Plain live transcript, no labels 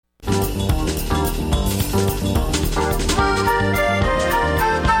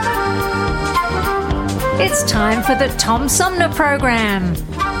It's time for the Tom Sumner Program.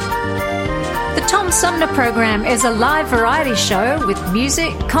 The Tom Sumner Program is a live variety show with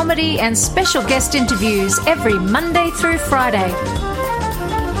music, comedy, and special guest interviews every Monday through Friday.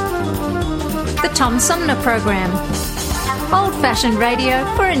 The Tom Sumner Program. Old-fashioned radio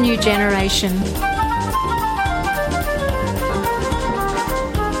for a new generation.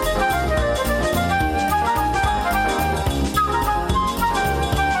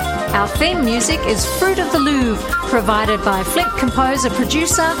 Our theme music is Fruit of the Louvre, provided by Flint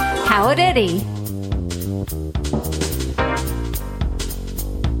composer-producer Howard Eddy.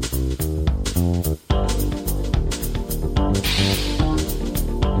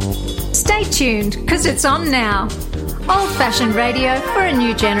 Stay tuned, because it's on now. Old-fashioned radio for a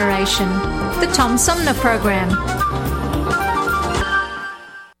new generation. The Tom Sumner Program.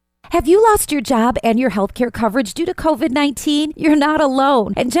 Have you lost your job and your healthcare coverage due to COVID-19? You're not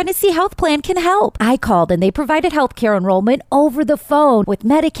alone, and Genesee Health Plan can help. I called and they provided healthcare enrollment over the phone with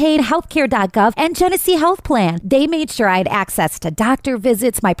Medicaid, healthcare.gov, and Genesee Health Plan. They made sure I had access to doctor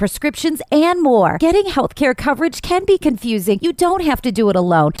visits, my prescriptions, and more. Getting healthcare coverage can be confusing. You don't have to do it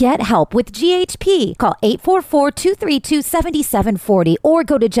alone. Get help with GHP. Call 844-232-7740 or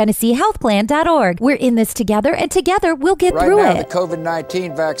go to GeneseeHealthPlan.org. We're in this together, and together we'll get through Right now, it. the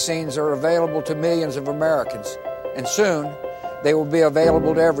COVID-19 vaccines are available to millions of Americans, and soon they will be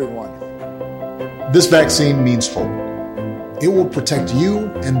available to everyone. This vaccine means hope. It will protect you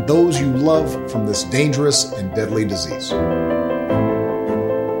and those you love from this dangerous and deadly disease. I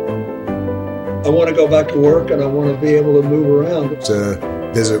want to go back to work, and I want to be able to move around. To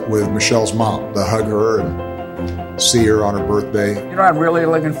visit with Michelle's mom, to hug her and see her on her birthday. You know what I'm really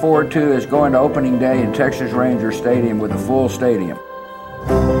looking forward to is going to opening day in Texas Ranger Stadium with a full stadium.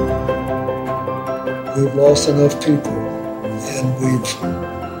 We've lost enough people, and we've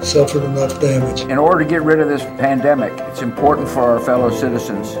suffered enough damage. In order to get rid of this pandemic, it's important for our fellow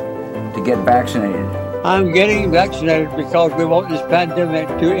citizens to get vaccinated. I'm getting vaccinated because we want this pandemic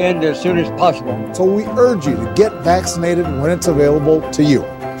to end as soon as possible. So we urge you to get vaccinated when it's available to you.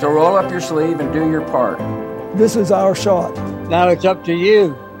 So roll up your sleeve and do your part. This is our shot. Now it's up to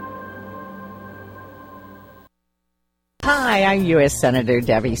you. Hi, I'm U.S. Senator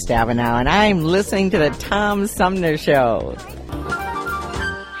Debbie Stabenow, and I'm listening to the Tom Sumner Show.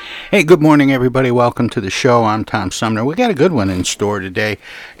 Hey, good morning, everybody. Welcome to the show. I'm Tom Sumner. We got a good one in store today,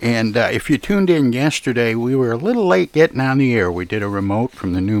 and if you tuned in yesterday, we were a little late getting on the air. We did a remote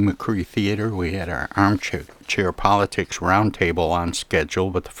from the new McCree Theater. We had our armchair politics roundtable on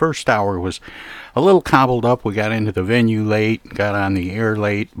schedule, but the first hour was a little cobbled up. We got into the venue late, got on the air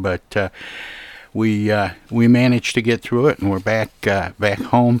late, but we managed to get through it, and we're back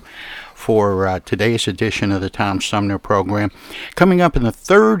home for today's edition of the Tom Sumner Program. Coming up in the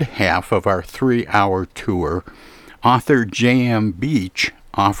third half of our 3-hour tour, author J.M. Beach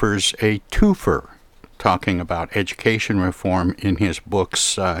offers a twofer talking about education reform in his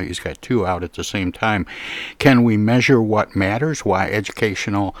books. He's got 2 out at the same time. Can we measure what matters? Why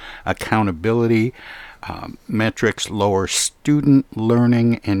educational accountability metrics lower student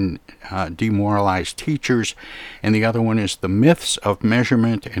learning and demoralize teachers. And the other one is the myths of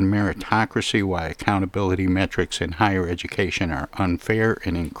measurement and meritocracy, why accountability metrics in higher education are unfair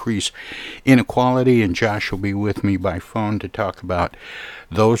and increase inequality. And Josh will be with me by phone to talk about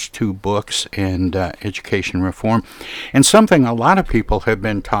those 2 books and education reform. And something a lot of people have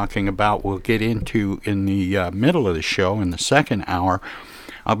been talking about, we'll get into in the middle of the show in the second hour.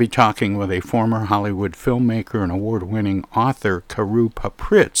 I'll be talking with a former Hollywood filmmaker and award-winning author, Karu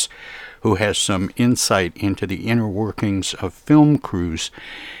Papritz, who has some insight into the inner workings of film crews,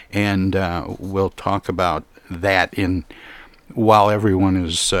 and we'll talk about that while everyone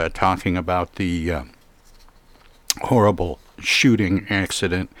is talking about the horrible shooting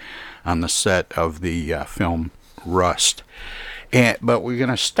accident on the set of the film Rust. But we're going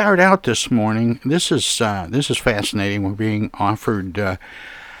to start out this morning. This is fascinating. We're being offered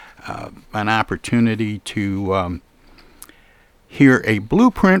an opportunity to hear a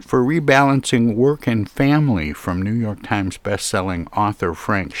blueprint for rebalancing work and family from New York Times bestselling author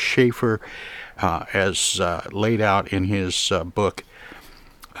Frank Schaeffer, as laid out in his book.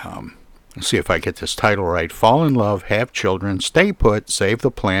 Let's see if I get this title right. Fall in Love, Have Children, Stay Put, Save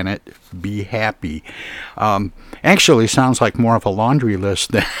the Planet, Be Happy. Actually sounds like more of a laundry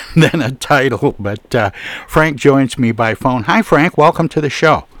list than a title, but Frank joins me by phone. Hi, Frank. Welcome to the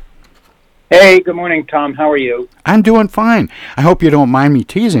show. Hey, good morning, Tom. How are you? I'm doing fine. I hope you don't mind me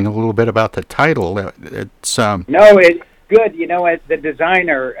teasing a little bit about the title. It's No, it's good. You know, as the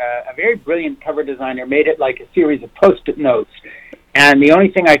designer, a very brilliant cover designer, made it like a series of Post-it notes. And the only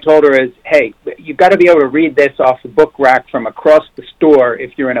thing I told her is, hey, you've got to be able to read this off the book rack from across the store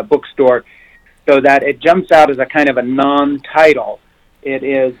if you're in a bookstore, so that it jumps out as a kind of a non-title. It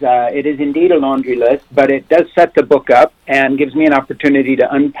is indeed a laundry list, but it does set the book up and gives me an opportunity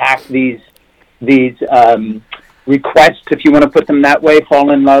to unpack these requests, if you want to put them that way: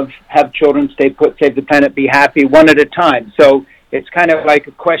 fall in love, have children, stay put, save the planet, be happy, one at a time. So it's kind of like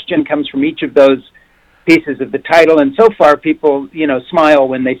a question comes from each of those pieces of the title, and so far people, smile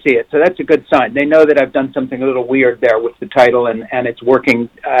when they see it. So that's a good sign. They know that I've done something a little weird there with the title, and it's working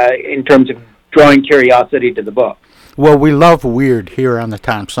in terms of drawing curiosity to the book. Well, we love weird here on the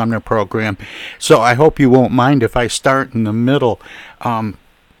Tom Sumner program, so I hope you won't mind if I start in the middle.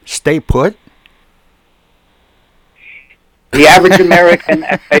 Stay put? The average American,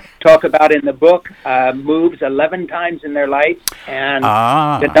 as I talk about in the book, moves 11 times in their life, and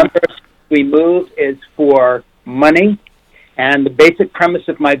the number we move is for money. And the basic premise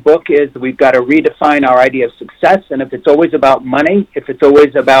of my book is that we've got to redefine our idea of success, and if it's always about money, if it's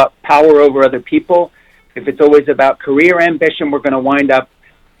always about power over other people, if it's always about career ambition, we're going to wind up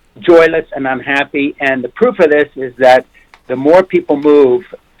joyless and unhappy. And the proof of this is that the more people move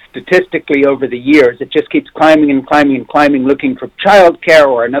statistically over the years, it just keeps climbing and climbing and climbing, looking for childcare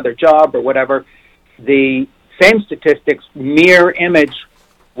or another job or whatever. The same statistics mirror image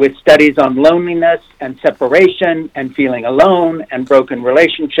with studies on loneliness and separation and feeling alone and broken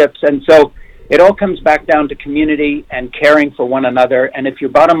relationships. And so it all comes back down to community and caring for one another. And if your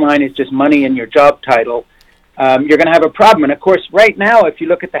bottom line is just money and your job title, you're going to have a problem. And, of course, right now, if you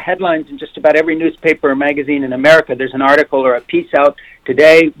look at the headlines in just about every newspaper or magazine in America, there's an article or a piece out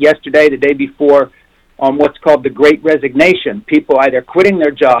today, yesterday, the day before, on what's called the Great Resignation. People either quitting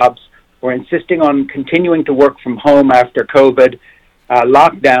their jobs or insisting on continuing to work from home after COVID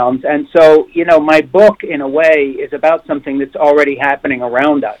lockdowns. And so, my book, in a way, is about something that's already happening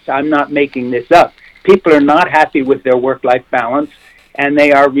around us. I'm not making this up. People are not happy with their work-life balance, and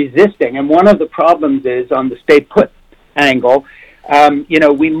they are resisting. And one of the problems is on the stay put angle.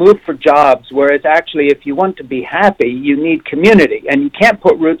 We move for jobs, whereas actually if you want to be happy, you need community. And you can't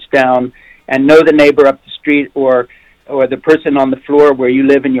put roots down and know the neighbor up the street or the person on the floor where you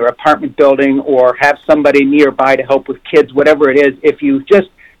live in your apartment building, or have somebody nearby to help with kids, whatever it is. If you just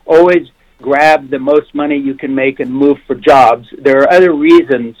always grab the most money you can make and move for jobs, there are other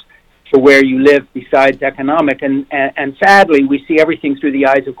reasons for where you live besides economic. And sadly, we see everything through the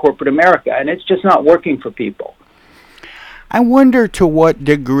eyes of corporate America, and it's just not working for people. I wonder to what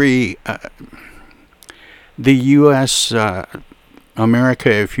degree the U.S., America,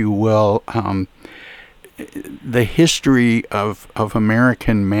 if you will, the history of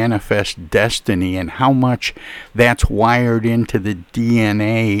American manifest destiny and how much that's wired into the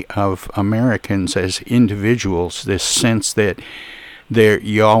DNA of Americans as individuals, this sense that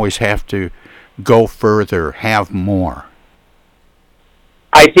you always have to go further, have more.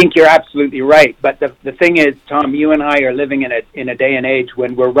 I think you're absolutely right. But the thing is, Tom, you and I are living in a day and age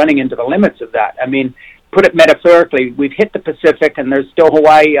when we're running into the limits of that. I mean, put it metaphorically, we've hit the Pacific and there's still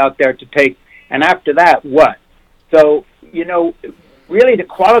Hawaii out there to take. And after that, what? So, really the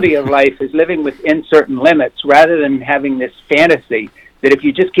quality of life is living within certain limits rather than having this fantasy that if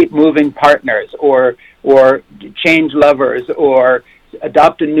you just keep moving partners or change lovers or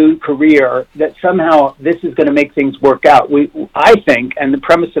adopt a new career, that somehow this is going to make things work out. I think, and the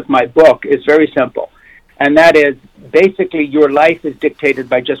premise of my book is very simple, and that is basically your life is dictated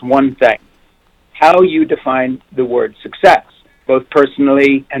by just one thing: how you define the word success, both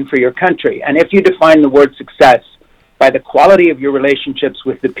personally and for your country. And if you define the word success by the quality of your relationships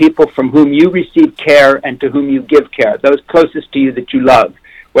with the people from whom you receive care and to whom you give care, those closest to you that you love,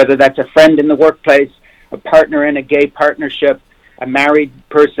 whether that's a friend in the workplace, a partner in a gay partnership, a married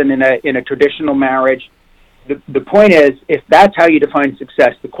person in a traditional marriage. The point is, if that's how you define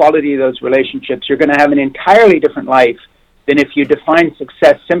success, the quality of those relationships, you're going to have an entirely different life than if you define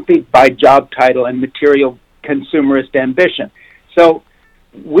success simply by job title and material consumerist ambition. So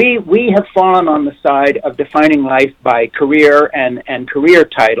we have fallen on the side of defining life by career and career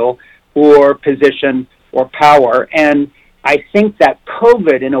title or position or power. And I think that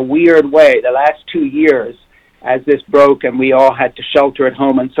COVID, in a weird way, the last 2 years, as this broke and we all had to shelter at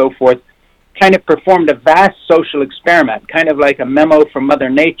home and so forth, kind of performed a vast social experiment, kind of like a memo from Mother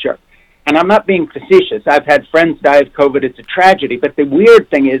Nature. And I'm not being facetious. I've had friends die of COVID. It's a tragedy. But the weird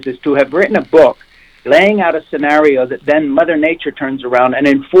thing is to have written a book laying out a scenario that then Mother Nature turns around and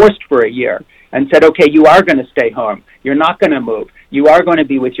enforced for a year and said, okay, you are going to stay home. You're not going to move. You are going to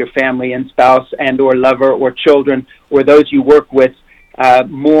be with your family and spouse and or lover or children or those you work with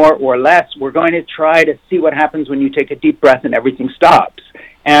more or less. We're going to try to see what happens when you take a deep breath and everything stops.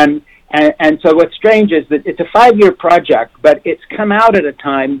 And so what's strange is that it's a 5-year project, but it's come out at a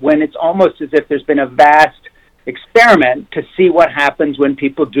time when it's almost as if there's been a vast experiment to see what happens when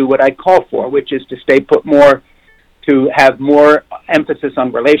people do what I call for, which is to stay put more, to have more emphasis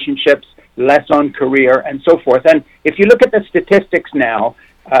on relationships, less on career, and so forth. And if you look at the statistics now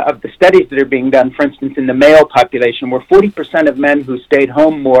of the studies that are being done, for instance, in the male population, where 40% of men who stayed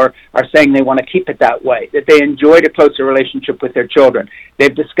home more are saying they want to keep it that way, that they enjoyed a closer relationship with their children.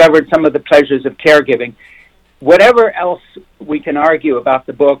 They've discovered some of the pleasures of caregiving. Whatever else we can argue about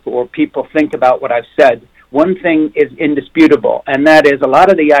the book or people think about what I've said, one thing is indisputable, and that is a lot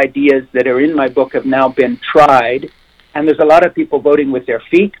of the ideas that are in my book have now been tried, and there's a lot of people voting with their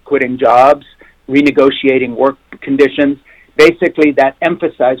feet, quitting jobs, renegotiating work conditions, basically that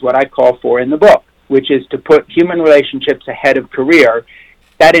emphasize what I call for in the book, which is to put human relationships ahead of career.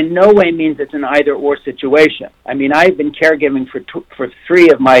 That in no way means it's an either-or situation. I mean, I've been caregiving for 3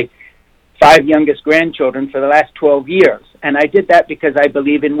 of my 5 youngest grandchildren for the last 12 years, and I did that because I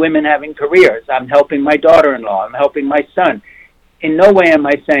believe in women having careers. I'm helping my daughter-in-law. I'm helping my son. In no way am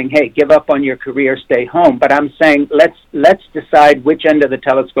I saying, hey, give up on your career, stay home, but I'm saying let's decide which end of the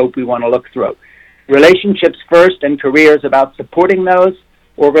telescope we want to look through. Relationships first and careers about supporting those,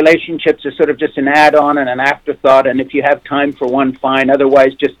 or relationships are sort of just an add-on and an afterthought, and if you have time for one, fine.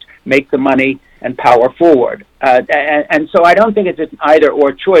 Otherwise, just make the money and power forward. And so I don't think it's an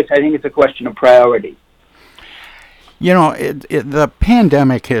either-or choice. I think it's a question of priority. You know, the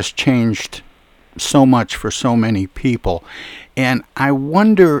pandemic has changed so much for so many people, and I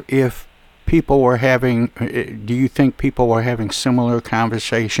wonder if people were having, do you think people were having similar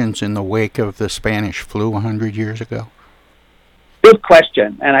conversations in the wake of the Spanish flu 100 years ago? Good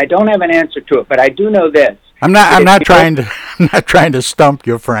question, and I don't have an answer to it, but I do know this. I'm not trying to stump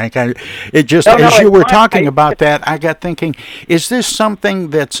you, Frank. As you were talking about that, I got thinking: is this something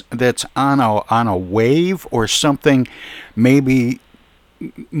that's on a wave, or something maybe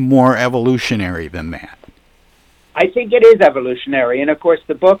more evolutionary than that? I think it is evolutionary, and of course,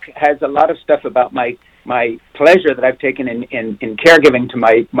 the book has a lot of stuff about my pleasure that I've taken in caregiving to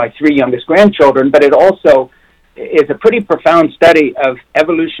my 3 youngest grandchildren, but it also is a pretty profound study of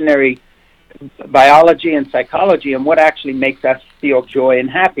evolutionary biology and psychology and what actually makes us feel joy and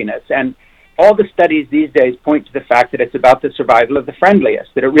happiness. And all the studies these days point to the fact that it's about the survival of the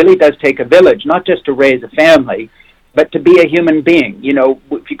friendliest, that it really does take a village, not just to raise a family, but to be a human being. You know,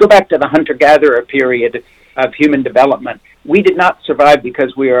 if you go back to the hunter-gatherer period of human development, we did not survive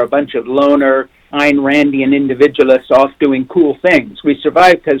because we are a bunch of loner, Ayn Randian individualists off doing cool things. We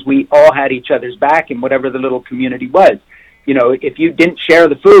survived because we all had each other's back in whatever the little community was. You know, if you didn't share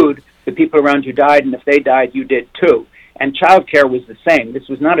the food, the people around you died, and if they died, you did too. And childcare was the same. This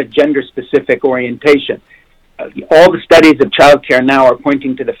was not a gender-specific orientation. All the studies of childcare now are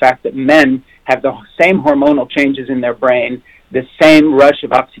pointing to the fact that men have the same hormonal changes in their brain, the same rush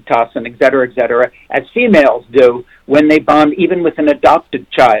of oxytocin, et cetera, as females do when they bond even with an adopted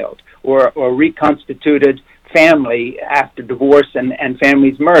child or reconstituted family after divorce and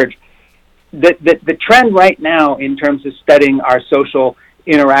families merge. The trend right now in terms of studying our social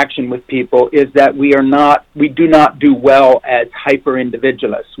interaction with people is that we do not do well as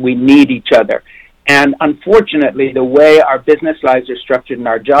hyper-individualists. We need each other. And unfortunately, the way our business lives are structured and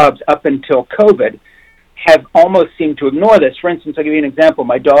our jobs up until COVID have almost seemed to ignore this. For instance, I'll give you an example.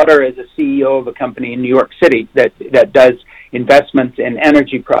 My daughter is a CEO of a company in New York City that does investments in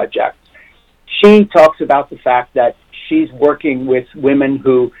energy projects. She talks about the fact that she's working with women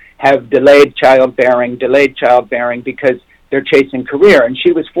who have delayed childbearing because they're chasing career. And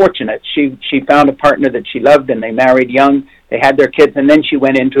she was fortunate. She found a partner that she loved, and they married young. They had their kids, and then she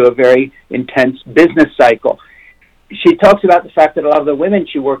went into a very intense business cycle. She talks about the fact that a lot of the women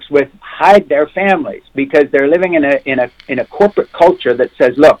she works with hide their families because they're living in a corporate culture that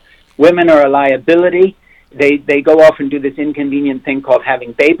says, look, women are a liability. They go off and do this inconvenient thing called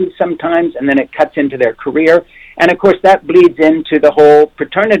having babies sometimes, and then it cuts into their career. And of course, that bleeds into the whole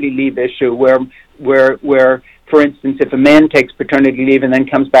paternity leave issue, where for instance, if a man takes paternity leave and then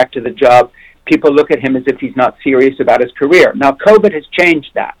comes back to the job, people look at him as if he's not serious about his career. Now, COVID has changed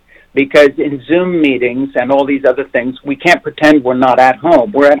that, because in Zoom meetings and all these other things, we can't pretend we're not at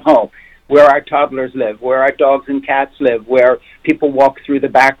home. We're at home, where our toddlers live, where our dogs and cats live, where people walk through the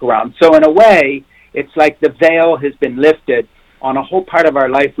background. So in a way, it's like the veil has been lifted on a whole part of our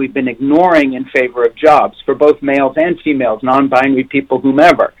life we've been ignoring in favor of jobs for both males and females, non-binary people,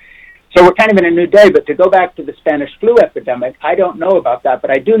 whomever. So we're kind of in a new day. But to go back to the Spanish flu epidemic, I don't know about that, but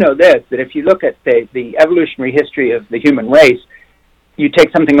I do know this, that if you look at the evolutionary history of the human race, you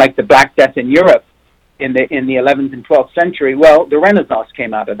take something like the Black Death in Europe in the 11th and 12th century, well, the Renaissance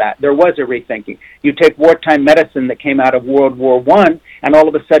came out of that. There was a rethinking. You take wartime medicine that came out of World War I, and all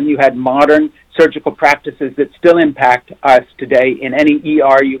of a sudden you had modern surgical practices that still impact us today in any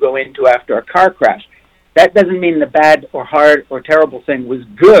ER you go into after a car crash. That doesn't mean the bad or hard or terrible thing was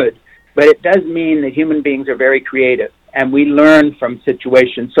good, but it does mean that human beings are very creative, and we learn from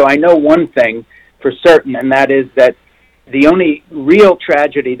situations. So I know one thing for certain, and that is that the only real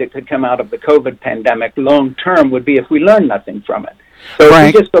tragedy that could come out of the COVID pandemic long term would be if we learn nothing from it. So Frank,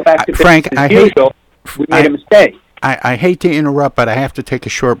 if we just go back to business as usual, we made a mistake. I hate to interrupt, but I have to take a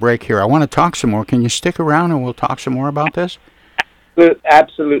short break here. I want to talk some more. Can you stick around and we'll talk some more about this?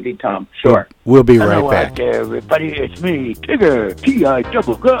 Absolutely, Tom. Sure. We'll be right back. Out there, everybody. It's me, Tigger.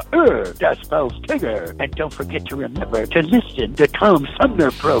 T-I-double-G-R. That spells Tigger. And don't forget to remember to listen to Tom Sumner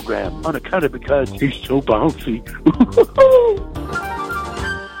program on account of because he's so bouncy.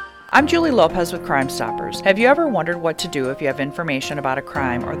 I'm Julie Lopez with Crime Stoppers. Have you ever wondered what to do if you have information about a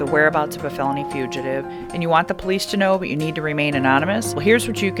crime or the whereabouts of a felony fugitive and you want the police to know but you need to remain anonymous? Well, here's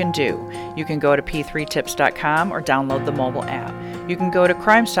what you can do. You can go to p3tips.com or download the mobile app. You can go to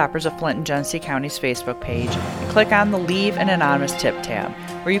Crime Stoppers of Flint and Genesee County's Facebook page and click on the Leave an Anonymous Tip tab,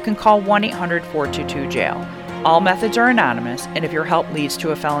 where you can call 1-800-422-JAIL. All methods are anonymous, and if your help leads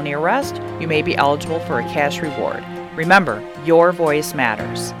to a felony arrest, you may be eligible for a cash reward. Remember, your voice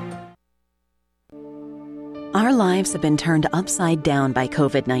matters. Our lives have been turned upside down by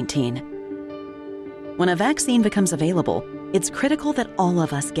COVID-19. When a vaccine becomes available, it's critical that all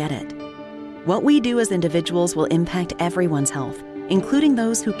of us get it. What we do as individuals will impact everyone's health, including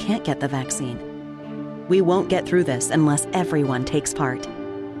those who can't get the vaccine. We won't get through this unless everyone takes part.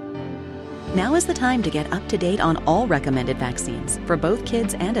 Now is the time to get up to date on all recommended vaccines for both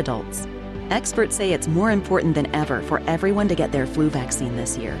kids and adults. Experts say it's more important than ever for everyone to get their flu vaccine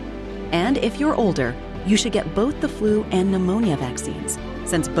this year. And if you're older, you should get both the flu and pneumonia vaccines,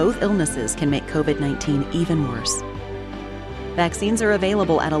 since both illnesses can make COVID-19 even worse. Vaccines are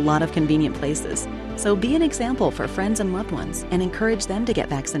available at a lot of convenient places, so be an example for friends and loved ones and encourage them to get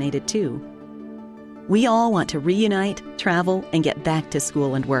vaccinated too. We all want to reunite, travel, and get back to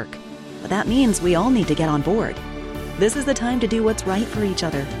school and work, but that means we all need to get on board. This is the time to do what's right for each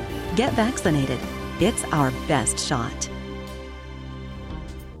other. Get vaccinated. It's our best shot.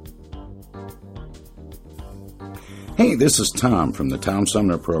 Hey, this is Tom from the Tom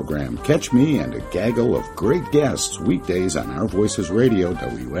Sumner Program. Catch me and a gaggle of great guests weekdays on Our Voices Radio,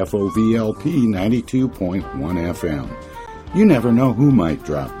 WFOVLP 92.1 FM. You never know who might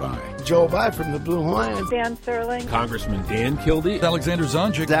drop by. Joe Vai from the Blue Hawaiian. Dan Serling. Congressman Dan Kildee. Alexander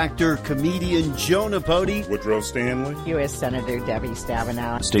Zonjic. Actor, comedian Joe Napodi. Woodrow Stanley. U.S. Senator Debbie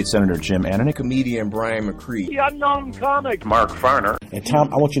Stabenow. State Senator Jim Ananich. Comedian Brian McCree. The unknown comic. Mark Farner. And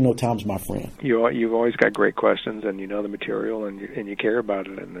Tom, I want you to know Tom's my friend. You've always got great questions, and you know the material, and you care about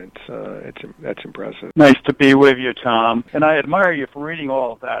it, and that's impressive. Nice to be with you, Tom. And I admire you for reading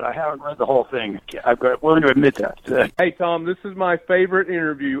all of that. I haven't read the whole thing. I'm willing to admit that. Hey, Tom, this is my favorite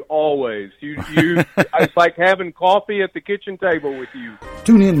interview always. It's like having coffee at the kitchen table with you.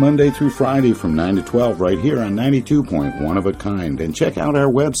 Tune in Monday through Friday from 9 to 12 right here on 92.1 of a kind, and check out our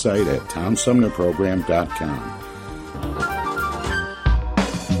website at TomSumnerProgram.com.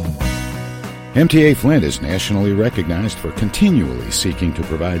 MTA Flint is nationally recognized for continually seeking to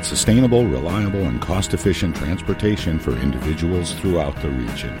provide sustainable, reliable, and cost-efficient transportation for individuals throughout the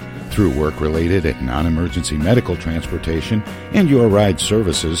region. Through work-related and non-emergency medical transportation and Your Ride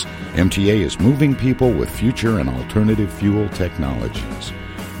services, MTA is moving people with future and alternative fuel technologies.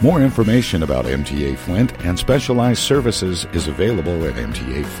 More information about MTA Flint and specialized services is available at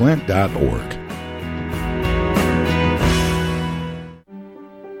mtaflint.org.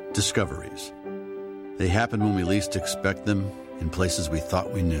 Discoveries. They happen when we least expect them, in places we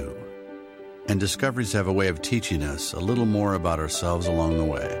thought we knew. And discoveries have a way of teaching us a little more about ourselves along the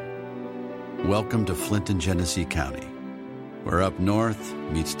way. Welcome to Flint and Genesee County, where up north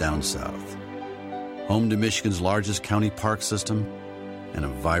meets down south. Home to Michigan's largest county park system and a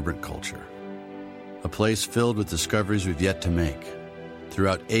vibrant culture. A place filled with discoveries we've yet to make,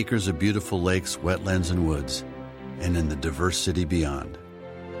 throughout acres of beautiful lakes, wetlands, and woods, and in the diverse city beyond.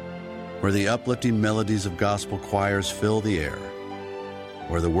 Where the uplifting melodies of gospel choirs fill the air,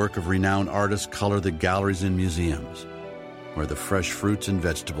 where the work of renowned artists color the galleries and museums, where the fresh fruits and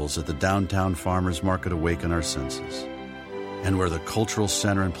vegetables at the downtown farmers market awaken our senses, and where the cultural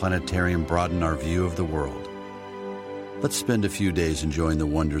center and planetarium broaden our view of the world. Let's spend a few days enjoying the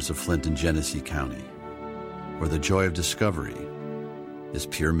wonders of Flint and Genesee County, where the joy of discovery is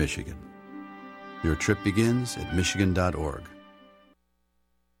pure Michigan. Your trip begins at Michigan.org.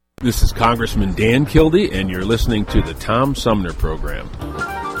 This is Congressman Dan Kildee, and you're listening to the Tom Sumner Program.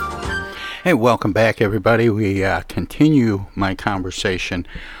 Hey, welcome back, everybody. We continue my conversation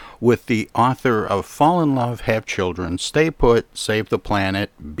with the author of Fall in Love, Have Children, Stay Put, Save the Planet,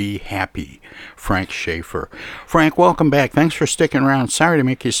 Be Happy, Frank Schaeffer. Frank, welcome back. Thanks for sticking around. Sorry to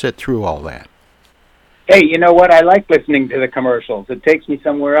make you sit through all that. Hey, you know what? I like listening to the commercials. It takes me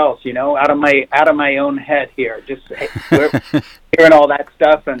somewhere else, out of my own head here. Just hearing all that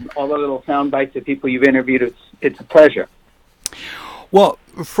stuff and all the little sound bites of people you've interviewed. It's a pleasure. Well,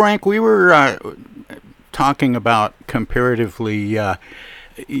 Frank, we were talking about comparatively,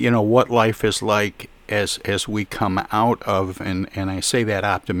 what life is like as we come out of, and I say that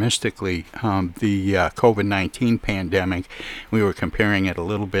optimistically, the COVID-19 pandemic. We were comparing it a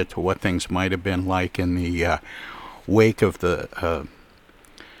little bit to what things might have been like in the wake of the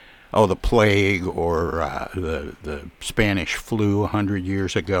plague or the Spanish flu 100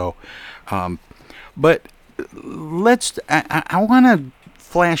 years ago. But I want to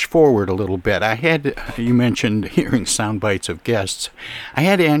flash forward a little bit. You mentioned hearing sound bites of guests. I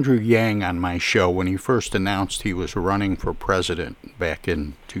had Andrew Yang on my show when he first announced he was running for president back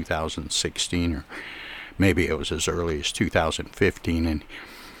in 2016, or maybe it was as early as 2015, and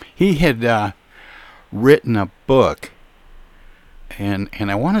he had written a book, and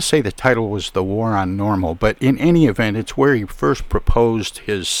I want to say the title was The War on Normal, but in any event, it's where he first proposed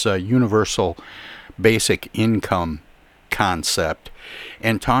his universal basic income concept,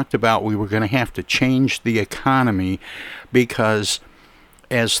 and talked about we were going to have to change the economy because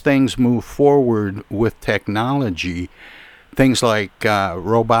as things move forward with technology, things like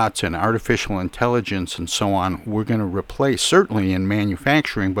robots and artificial intelligence and so on, we're going to replace, certainly in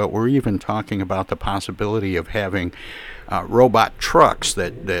manufacturing, but we're even talking about the possibility of having robot trucks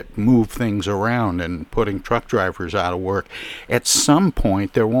that move things around and putting truck drivers out of work. At some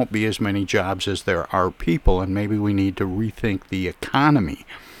point, there won't be as many jobs as there are people, and maybe we need to rethink the economy.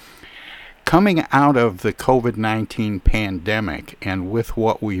 Coming out of the COVID-19 pandemic, and with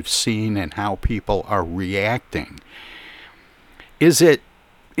what we've seen and how people are reacting, is it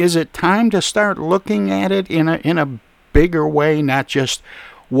time to start looking at it in a bigger way, not just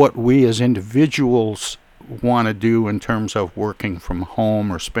what we as individuals want to do in terms of working from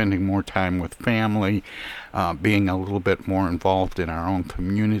home or spending more time with family, being a little bit more involved in our own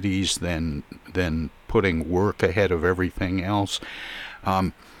communities than putting work ahead of everything else?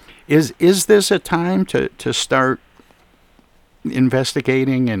 Is this a time to start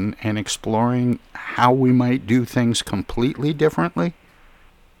investigating and exploring how we might do things completely differently?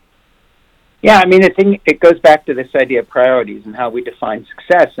 Yeah, I mean, I think it goes back to this idea of priorities and how we define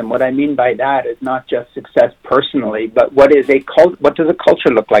success. And what I mean by that is not just success personally, but what does a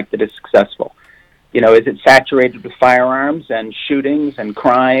culture look like that is successful? Is it saturated with firearms and shootings and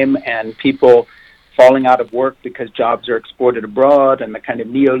crime and people falling out of work because jobs are exported abroad and the kind of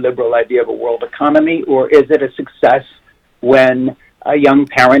neoliberal idea of a world economy? Or is it a success when a young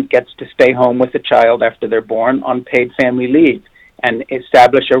parent gets to stay home with a child after they're born on paid family leave and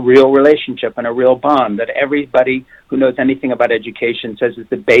establish a real relationship and a real bond that everybody who knows anything about education says is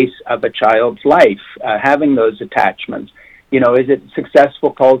the base of a child's life, having those attachments? Is it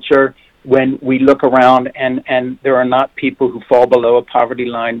successful culture when we look around and there are not people who fall below a poverty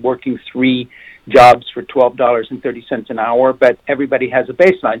line working 3 jobs for $12.30 an hour, but everybody has a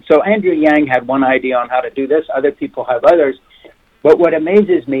baseline? So Andrew Yang had one idea on how to do this. Other people have others. But what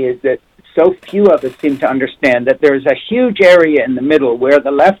amazes me is that so few of us seem to understand that there's a huge area in the middle where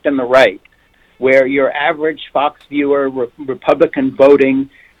the left and the right, where your average Fox viewer, Republican voting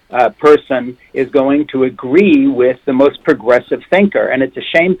person is going to agree with the most progressive thinker. And it's a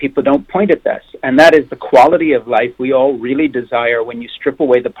shame people don't point at this. And that is the quality of life we all really desire when you strip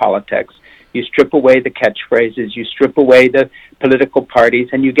away the politics, you strip away the catchphrases, you strip away the political parties,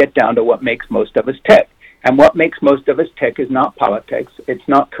 and you get down to what makes most of us tick. And what makes most of us tick is not politics, it's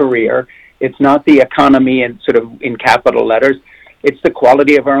not career, it's not the economy and sort of in capital letters. It's the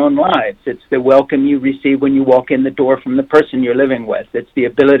quality of our own lives. It's the welcome you receive when you walk in the door from the person you're living with. It's the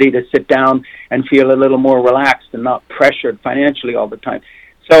ability to sit down and feel a little more relaxed and not pressured financially all the time.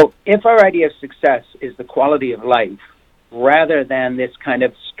 So if our idea of success is the quality of life, rather than this kind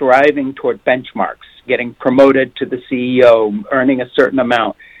of striving toward benchmarks, getting promoted to the CEO, earning a certain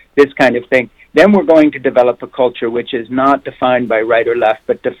amount, this kind of thing, then we're going to develop a culture which is not defined by right or left,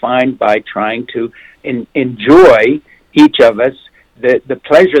 but defined by trying to enjoy, each of us, the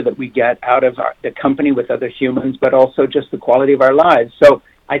pleasure that we get out of the company with other humans, but also just the quality of our lives. So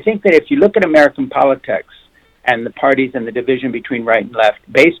I think that if you look at American politics and the parties and the division between right and left,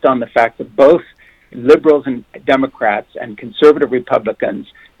 based on the fact that both liberals and Democrats and conservative Republicans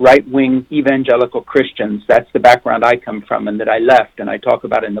right-wing evangelical Christians. That's the background I come from and that I left, and I talk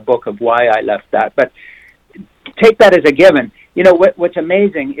about in the book of why I left that. But take that as a given. You know, what's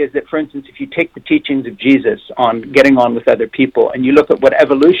amazing is that, for instance, if you take the teachings of Jesus on getting on with other people and you look at what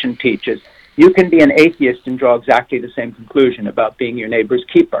evolution teaches, you can be an atheist and draw exactly the same conclusion about being your neighbor's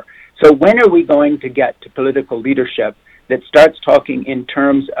keeper. So when are we going to get to political leadership that starts talking in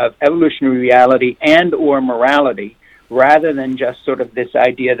terms of evolutionary reality and or morality, rather than just sort of this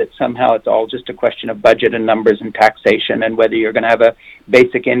idea that somehow it's all just a question of budget and numbers and taxation and whether you're going to have a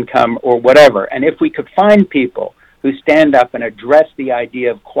basic income or whatever? And if we could find people who stand up and address the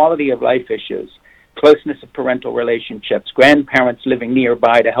idea of quality of life issues, closeness of parental relationships, grandparents living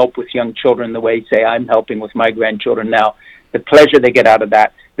nearby to help with young children the way, say, I'm helping with my grandchildren now, the pleasure they get out of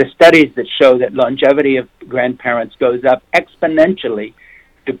that, the studies that show that longevity of grandparents goes up exponentially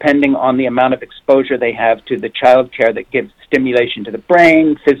depending on the amount of exposure they have to the child care that gives stimulation to the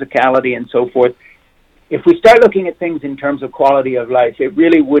brain, physicality, and so forth. If we start looking at things in terms of quality of life, it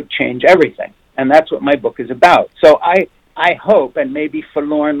really would change everything. And that's what my book is about. So I hope, and maybe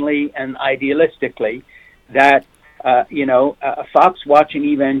forlornly and idealistically, that, a Fox-watching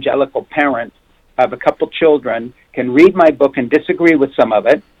evangelical parent of a couple children can read my book and disagree with some of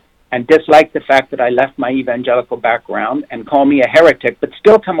it and dislike the fact that I left my evangelical background and call me a heretic, but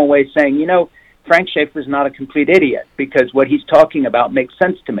still come away saying, Frank Schaeffer's not a complete idiot because what he's talking about makes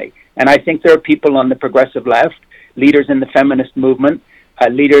sense to me. And I think there are people on the progressive left, leaders in the feminist movement,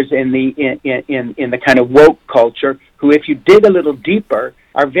 leaders in the kind of woke culture, who, if you dig a little deeper,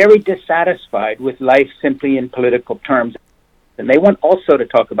 are very dissatisfied with life simply in political terms, and they want also to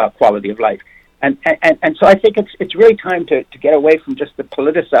talk about quality of life. And so I think it's really time to get away from just the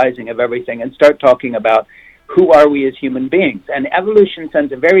politicizing of everything and start talking about who are we as human beings. And evolution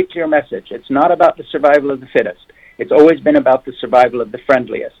sends a very clear message. It's not about the survival of the fittest. It's always been about the survival of the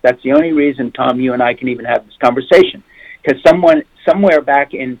friendliest. That's the only reason, Tom, you and I can even have this conversation. Because somewhere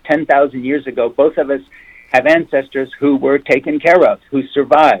back in 10,000 years ago, both of us have ancestors who were taken care of, who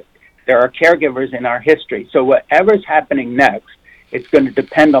survived. There are caregivers in our history. So whatever's happening next, it's going to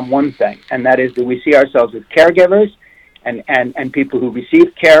depend on one thing, and that is that we see ourselves as caregivers and people who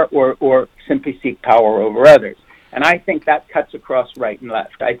receive care or simply seek power over others. And I think that cuts across right and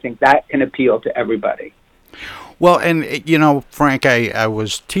left. I think that can appeal to everybody. Well, and, Frank, I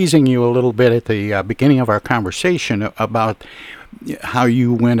was teasing you a little bit at the beginning of our conversation about how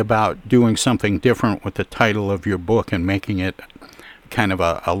you went about doing something different with the title of your book and making it kind of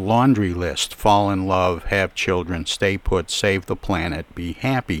a laundry list: fall in love, have children, stay put, save the planet, be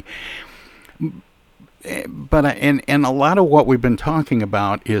happy. But and a lot of what we've been talking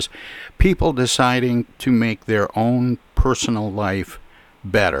about is people deciding to make their own personal life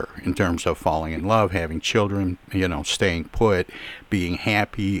better in terms of falling in love, having children, staying put, being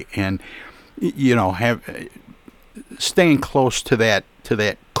happy, and staying close to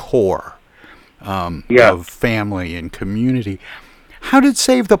that core of family and community. How did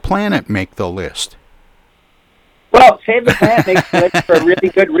Save the Planet make the list? Well, Save the Planet makes the list for a really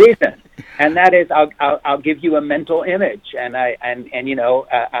good reason, and that is I'll give you a mental image, and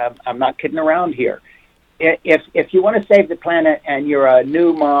I'm not kidding around here. If you want to save the planet and you're a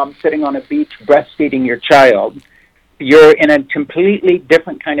new mom sitting on a beach breastfeeding your child, you're in a completely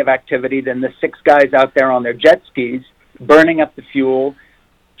different kind of activity than the 6 guys out there on their jet skis, burning up the fuel,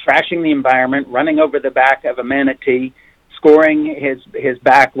 trashing the environment, running over the back of a manatee, scoring his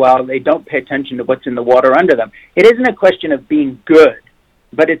back while they don't pay attention to what's in the water under them. It isn't a question of being good,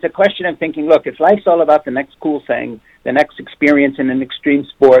 but it's a question of thinking, look, if life's all about the next cool thing, the next experience in an extreme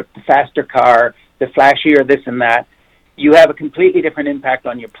sport, the faster car, the flashier this and that, you have a completely different impact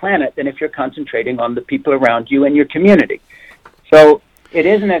on your planet than if you're concentrating on the people around you and your community. So it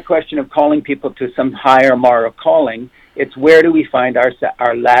isn't a question of calling people to some higher moral calling. It's where do we find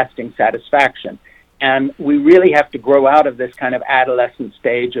our lasting satisfaction? And we really have to grow out of this kind of adolescent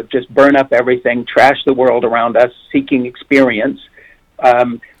stage of just burn up everything, trash the world around us, seeking experience.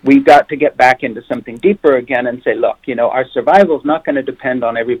 We've got to get back into something deeper again and say, look, our survival is not going to depend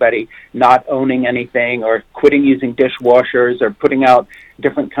on everybody not owning anything or quitting using dishwashers or putting out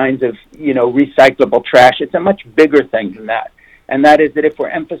different kinds of, recyclable trash. It's a much bigger thing than that. And that is that if we're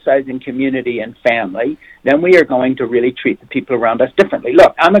emphasizing community and family, then we are going to really treat the people around us differently.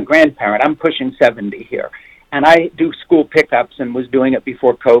 Look, I'm a grandparent. I'm pushing 70 here. And I do school pickups and was doing it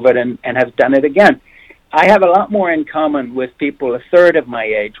before COVID and have done it again. I have a lot more in common with people a third of my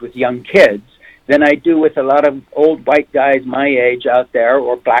age, with young kids, than I do with a lot of old white guys my age out there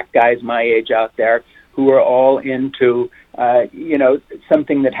or black guys my age out there who are all into,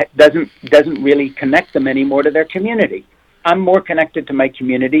 something that doesn't really connect them anymore to their community. I'm more connected to my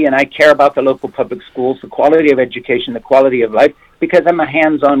community, and I care about the local public schools, the quality of education, the quality of life, because I'm a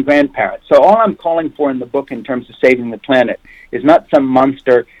hands-on grandparent. So all I'm calling for in the book in terms of saving the planet is not some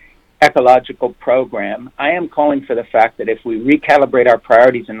monster ecological program. I am calling for the fact that if we recalibrate our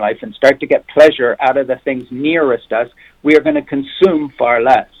priorities in life and start to get pleasure out of the things nearest us, we are going to consume far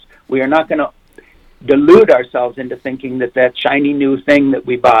less. We are not going to delude ourselves into thinking that that shiny new thing that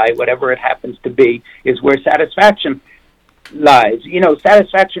we buy, whatever it happens to be, is where satisfaction lies.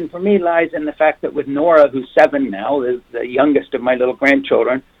 Satisfaction for me lies in the fact that with Nora, who's 7 now, is the youngest of my little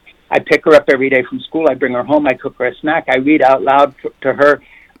grandchildren, I pick her up every day from school, I bring her home, I cook her a snack, I read out loud to her.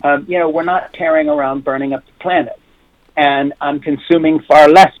 We're not tearing around burning up the planet. And I'm consuming far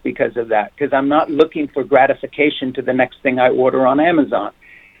less because of that, because I'm not looking for gratification to the next thing I order on Amazon.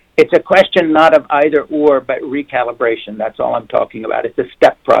 It's a question not of either or, but recalibration. That's all I'm talking about. It's a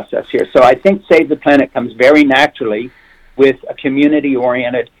step process here. So I think Save the Planet comes very naturally with a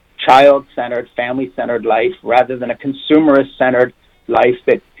community-oriented, child-centered, family-centered life rather than a consumerist-centered life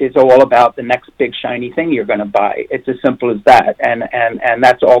that is all about the next big shiny thing you're going to buy. It's as simple as that, and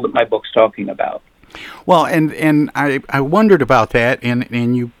that's all that my book's talking about. Well, and I wondered about that,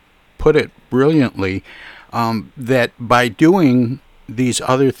 and you put it brilliantly, that by doing these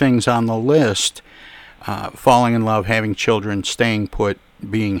other things on the list, falling in love, having children, staying put,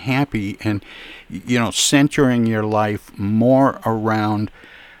 being happy, and centering your life more around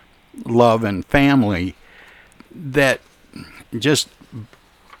love and family, that just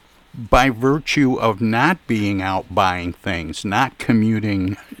by virtue of not being out buying things, not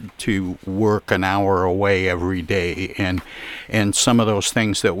commuting to work an hour away every day, and some of those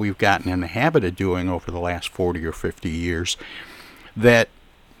things that we've gotten in the habit of doing over the last 40 or 50 years, that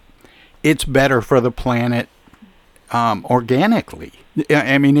it's better for the planet organically.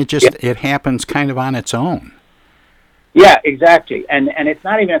 I mean, it happens kind of on its own. Yeah, exactly. And it's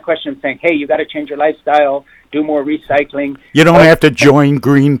not even a question of saying, hey, you got to change your lifestyle, do more recycling. You don't have to join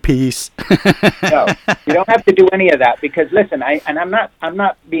Greenpeace. No, you don't have to do any of that, because listen, I'm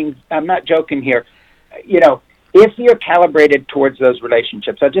not joking here. If you're calibrated towards those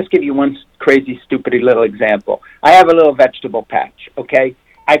relationships, I'll just give you one crazy, stupid little example. I have a little vegetable patch, okay?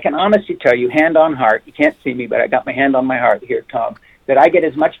 I can honestly tell you, hand on heart, you can't see me, but I got my hand on my heart here, Tom, that I get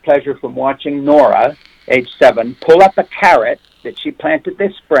as much pleasure from watching Nora, age 7, pull up a carrot that she planted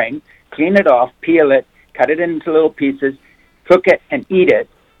this spring, clean it off, peel it, cut it into little pieces, cook it, and eat it,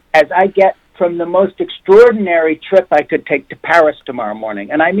 as I get from the most extraordinary trip I could take to Paris tomorrow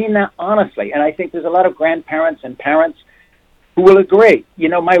morning. And I mean that honestly. And I think there's a lot of grandparents and parents who will agree.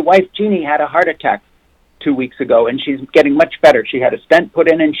 My wife, Jeannie, had a heart attack 2 weeks ago, and she's getting much better. She had a stent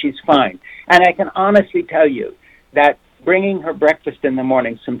put in, and she's fine. And I can honestly tell you that bringing her breakfast in the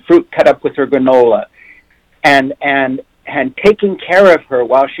morning, some fruit cut up with her granola, and taking care of her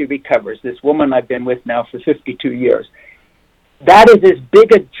while she recovers, this woman I've been with now for 52 years, that is as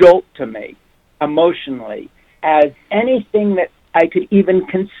big a jolt to me emotionally as anything that I could even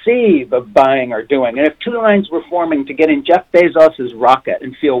conceive of buying or doing. And if two lines were forming to get in Jeff Bezos's rocket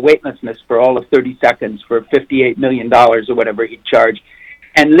and feel weightlessness for all of 30 seconds for $58 million or whatever he'd charge,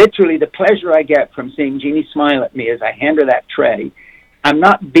 and literally the pleasure I get from seeing Jeannie smile at me as I hand her that tray, I'm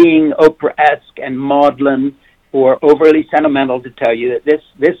not being Oprah-esque and maudlin or overly sentimental to tell you that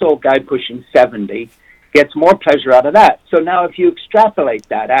this old guy pushing 70 gets more pleasure out of that. So now if you extrapolate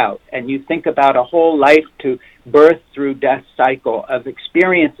that out and you think about a whole life to birth through death cycle of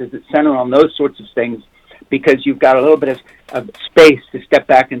experiences that center on those sorts of things, because you've got a little bit of space to step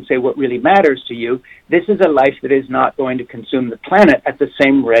back and say what really matters to you, this is a life that is not going to consume the planet at the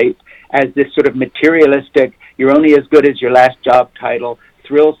same rate as this sort of materialistic, you're only as good as your last job title,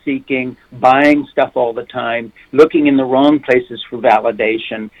 thrill-seeking, buying stuff all the time, looking in the wrong places for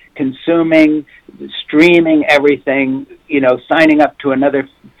validation, consuming, streaming everything, signing up to another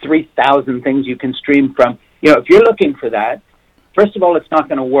 3,000 things you can stream from. If you're looking for that, first of all, it's not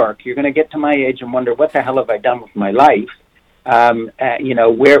going to work. You're going to get to my age and wonder, what the hell have I done with my life? Who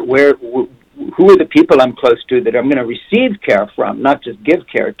are the people I'm close to that I'm going to receive care from, not just give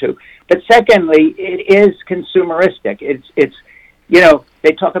care to? But secondly, it is consumeristic. It's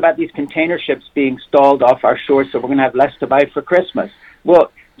they talk about these container ships being stalled off our shore, so we're going to have less to buy for Christmas.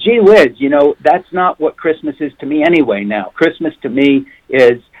 Well, gee whiz, that's not what Christmas is to me anyway now. Christmas to me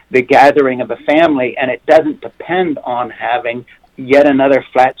is the gathering of a family, and it doesn't depend on having yet another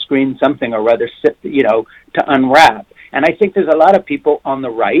flat screen something or other, to unwrap. And I think there's a lot of people on the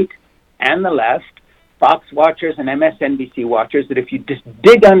right and the left, Fox watchers and MSNBC watchers, that if you just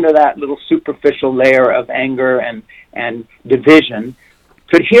dig under that little superficial layer of anger and division,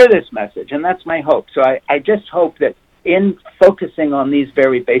 could hear this message, and that's my hope. So I just hope that in focusing on these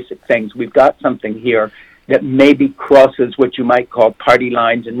very basic things, we've got something here that maybe crosses what you might call party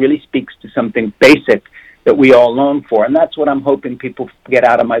lines and really speaks to something basic that we all long for. And that's what I'm hoping people get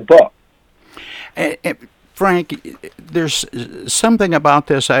out of my book. Frank, there's something about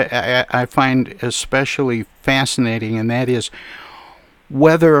this I find especially fascinating, and that is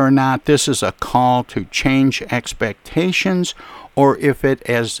whether or not this is a call to change expectations, or if it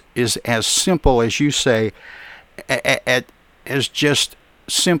is as simple as you say, as just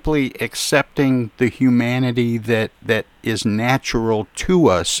simply accepting the humanity that is natural to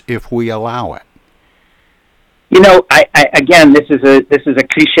us if we allow it. You know, I again, this is a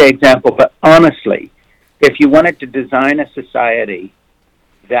cliche example, but honestly, if you wanted to design a society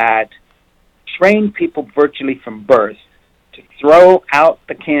that trained people virtually from birth to throw out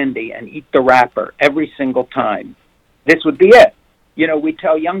the candy and eat the wrapper every single time, this would be it. You know, we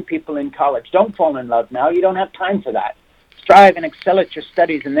tell young people in college, don't fall in love now. You don't have time for that. Strive and excel at your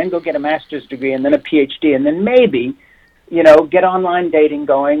studies and then go get a master's degree and then a PhD and then maybe, you know, get online dating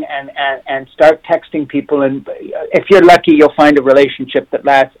going and start texting people. And if you're lucky, you'll find a relationship that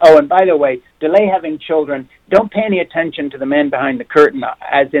lasts. Oh, and by the way, delay having children. Don't pay any attention to the man behind the curtain,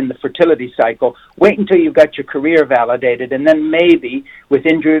 as in the fertility cycle. Wait until you've got your career validated, and then maybe with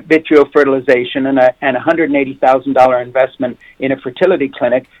in vitro fertilization and a $180,000 investment in a fertility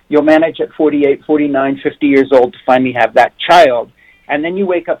clinic, you'll manage at 48, 49, 50 years old to finally have that child. And then you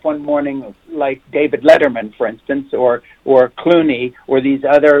wake up one morning like David Letterman, for instance, or Clooney, or these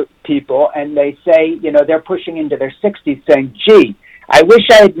other people, and they say, you know, they're pushing into their 60s saying, gee, I wish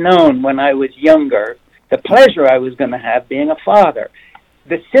I had known when I was younger the pleasure I was going to have being a father.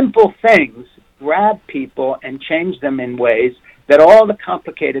 The simple things grab people and change them in ways that all the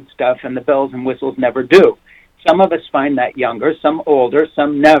complicated stuff and the bells and whistles never do. Some of us find that younger, some older,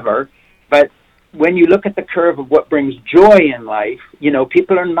 some never, but when you look at the curve of what brings joy in life, you know,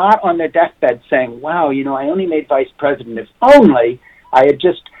 people are not on their deathbed saying, wow, you know, I only made vice president. If only I had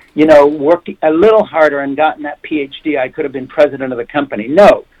just, you know, worked a little harder and gotten that PhD, I could have been president of the company.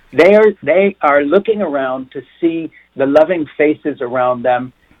 No, they are looking around to see the loving faces around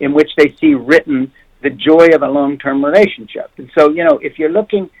them in which they see written the joy of a long-term relationship. And so, you know, if you're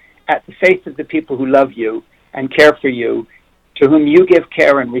looking at the face of the people who love you and care for you, to whom you give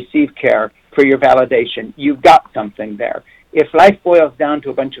care and receive care for your validation, you've got something there. If life boils down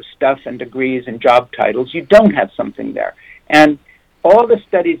to a bunch of stuff and degrees and job titles, you don't have something there. And all the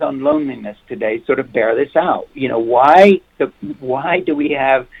studies on loneliness today sort of bear this out. You know, why do we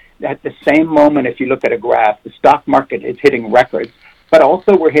have, at the same moment, if you look at a graph, the stock market is hitting records, but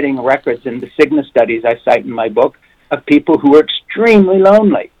also we're hitting records in the Cigna studies I cite in my book of people who are extremely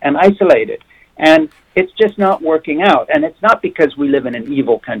lonely and isolated. And it's just not working out. And it's not because we live in an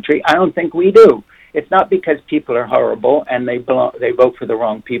evil country. I don't think we do. It's not because people are horrible and they vote for the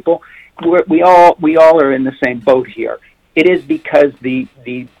wrong people. We all are in the same boat here. It is because the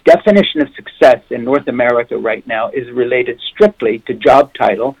definition of success in North America right now is related strictly to job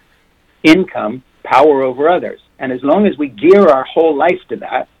title, income, power over others. And as long as we gear our whole life to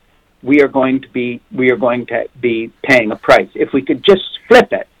that, we are going to be paying a price. If we could just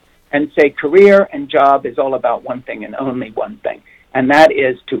flip it and say career and job is all about one thing and only one thing, and that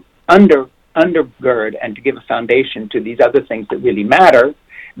is to undergird and to give a foundation to these other things that really matter,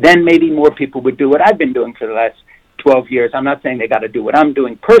 then maybe more people would do what I've been doing for the last 12 years. I'm not saying they got to do what I'm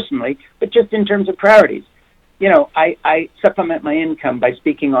doing personally, but just in terms of priorities. You know, I supplement my income by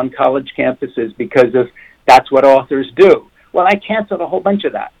speaking on college campuses because that's what authors do. Well, I canceled a whole bunch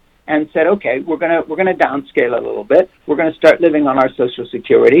of that and said, okay, we're gonna downscale a little bit. We're gonna start living on our Social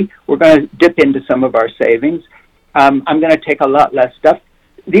Security. We're gonna dip into some of our savings. I'm gonna take a lot less stuff.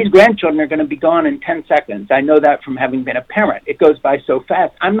 These grandchildren are going to be gone in 10 seconds. I know that from having been a parent. It goes by so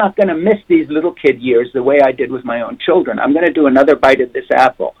fast. I'm not going to miss these little kid years the way I did with my own children. I'm going to do another bite of this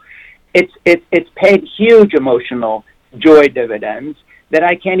apple. It's paid huge emotional joy dividends that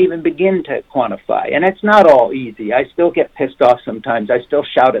I can't even begin to quantify. And it's not all easy. I still get pissed off sometimes. I still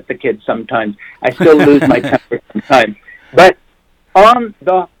shout at the kids sometimes. I still lose my temper sometimes. But on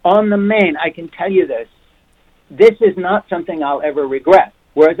the main, I can tell you this. This is not something I'll ever regret.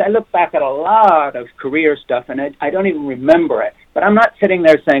 Whereas I look back at a lot of career stuff, and I don't even remember it. But I'm not sitting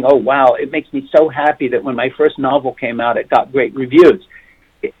there saying, oh, wow, it makes me so happy that when my first novel came out, it got great reviews.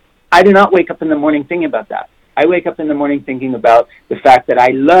 I do not wake up in the morning thinking about that. I wake up in the morning thinking about the fact that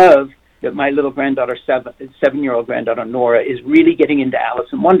I love that my little granddaughter, 7-year-old granddaughter, Nora, is really getting into Alice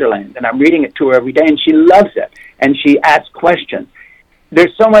in Wonderland. And I'm reading it to her every day, and she loves it. And she asks questions.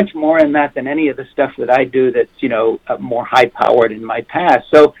 There's so much more in that than any of the stuff that I do that's, you know, more high-powered in my past.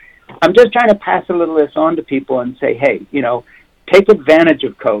 So I'm just trying to pass a little of this on to people and say, hey, take advantage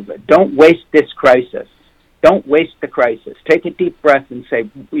of COVID. Don't waste this crisis. Don't waste the crisis. Take a deep breath and say,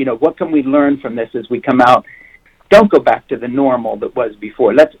 what can we learn from this as we come out? Don't go back to the normal that was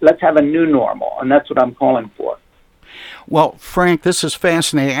before. Let's have a new normal, and that's what I'm calling for. Well, Frank, this is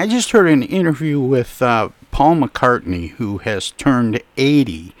fascinating. I just heard an interview with Paul McCartney, who has turned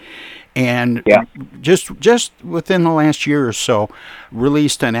 80, and just within the last year or so,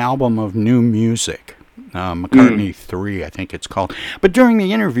 released an album of new music, McCartney 3, I think it's called. But during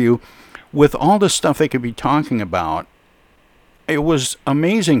the interview, with all the stuff they could be talking about, it was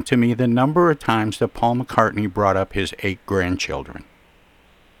amazing to me the number of times that Paul McCartney brought up his 8 grandchildren.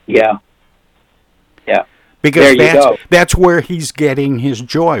 Yeah. Because that's where he's getting his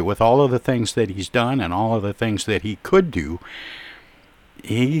joy with all of the things that he's done and all of the things that he could do.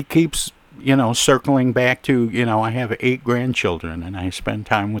 He keeps, circling back to, I have 8 grandchildren and I spend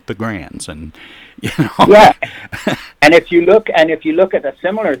time with the grands, and Yeah, and if you look at a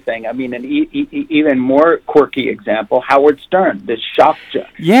similar thing, I mean, an even more quirky example, Howard Stern, this shock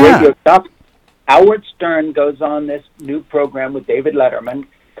radio shock. Howard Stern goes on this new program with David Letterman,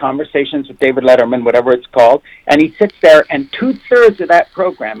 Conversations with David Letterman, whatever it's called, and he sits there, and 2/3 of that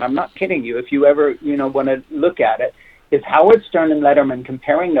program, I'm not kidding you, if you ever want to look at it, is Howard Stern and Letterman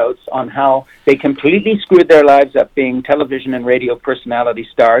comparing notes on how they completely screwed their lives up being television and radio personality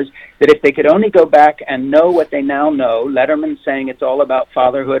stars, that if they could only go back and know what they now know, Letterman saying it's all about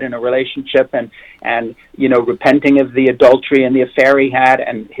fatherhood and a relationship and repenting of the adultery and the affair he had,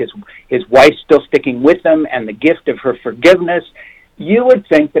 and his wife still sticking with him and the gift of her forgiveness, you would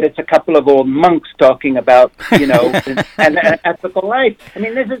think that it's a couple of old monks talking about, an ethical life. I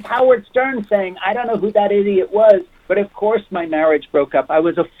mean, this is Howard Stern saying, I don't know who that idiot was, but of course my marriage broke up. I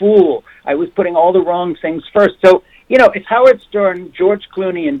was a fool. I was putting all the wrong things first. So, if Howard Stern, George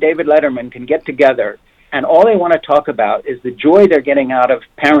Clooney, and David Letterman can get together and all they want to talk about is the joy they're getting out of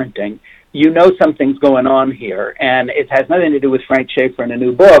parenting, something's going on here. And it has nothing to do with Frank Schaeffer and a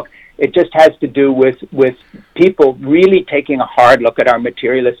new book. It just has to do with people really taking a hard look at our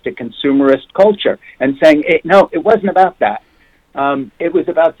materialistic consumerist culture and saying, no, it wasn't about that. It was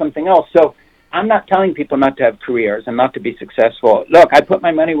about something else. So I'm not telling people not to have careers and not to be successful. Look, I put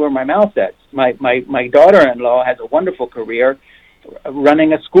my money where my mouth is. My daughter-in-law has a wonderful career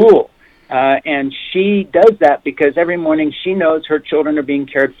running a school. And she does that because every morning she knows her children are being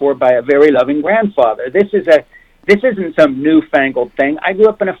cared for by a very loving grandfather. This isn't some newfangled thing. I grew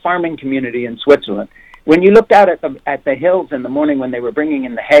up in a farming community in Switzerland. When you looked out at the hills in the morning when they were bringing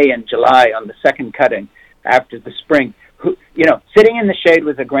in the hay in July on the second cutting after the spring, sitting in the shade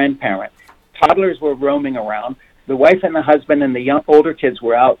with a grandparent, toddlers were roaming around. The wife and the husband and the older kids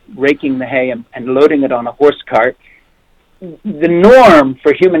were out raking the hay and loading it on a horse cart. The norm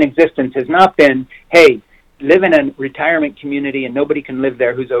for human existence has not been, hey, live in a retirement community and nobody can live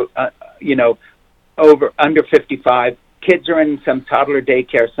there who's under 55. Kids are in some toddler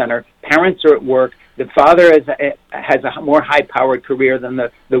daycare center. Parents are at work. The father has a more high-powered career than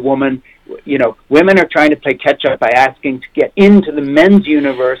the woman. Women are trying to play catch-up by asking to get into the men's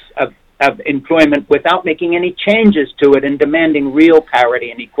universe of employment without making any changes to it and demanding real parity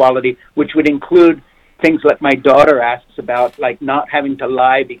and equality, which would include things like my daughter asks about, like not having to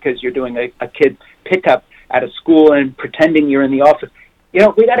lie because you're doing a kid pickup at a school and pretending you're in the office. We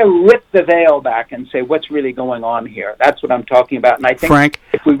got to rip the veil back and say what's really going on here. That's what I'm talking about. And I think, Frank,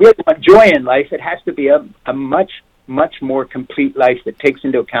 if we really want joy in life, it has to be a much, much more complete life that takes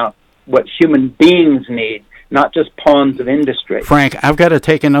into account what human beings need, not just pawns of industry. Frank, I've got to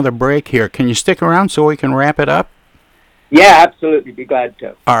take another break here. Can you stick around so we can wrap it up? Yeah, absolutely. Be glad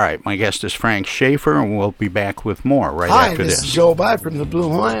to. All right. My guest is Frank Schaeffer, and we'll be back with more after this. Hi, this is Joe Bide from the Blue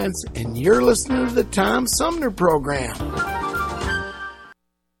Hawaiians, and you're listening to the Tom Sumner Program.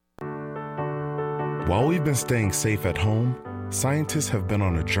 While we've been staying safe at home, scientists have been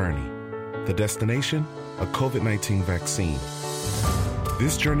on a journey. The destination? A COVID-19 vaccine.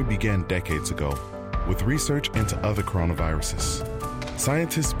 This journey began decades ago with research into other coronaviruses.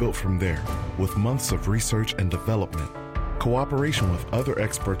 Scientists built from there with months of research and development, cooperation with other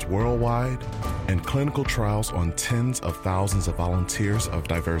experts worldwide, and clinical trials on tens of thousands of volunteers of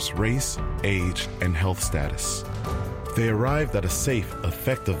diverse race, age, and health status. They arrived at a safe,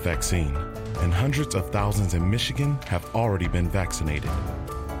 effective vaccine, and hundreds of thousands in Michigan have already been vaccinated.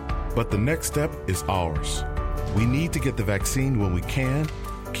 But the next step is ours. We need to get the vaccine when we can,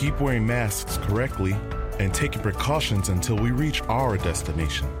 keep wearing masks correctly, and taking precautions until we reach our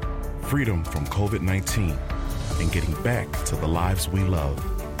destination, freedom from COVID-19, and getting back to the lives we love.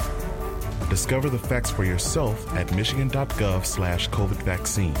 Discover the facts for yourself at michigan.gov/COVID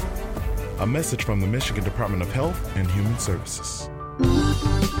vaccine. A message from the Michigan Department of Health and Human Services.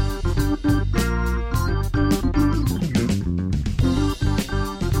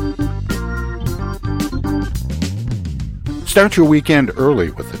 Start your weekend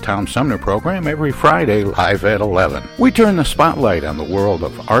early with the Tom Sumner program every Friday live at 11. We turn the spotlight on the world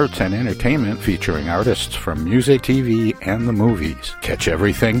of arts and entertainment featuring artists from music, TV, and the movies. Catch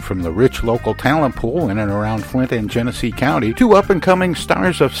everything from the rich local talent pool in and around Flint and Genesee County to up-and-coming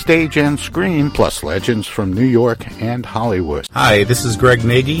stars of stage and screen, plus legends from New York and Hollywood. Hi, this is Greg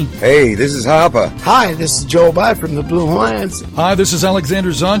Nagy. Hey, this is Harper. Hi, this is Joe By from the Blue Hawaiians. Hi, this is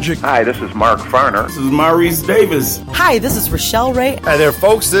Alexander Zonjic. Hi, this is Mark Farner. This is Maurice Davis. Hi, this is Rochelle Ray. Hi there,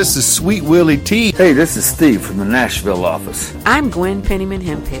 folks. This is Sweet Willie T. Hey, this is Steve from the Nashville office. I'm Gwen Pennyman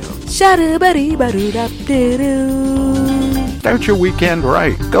Hemphill. Start your weekend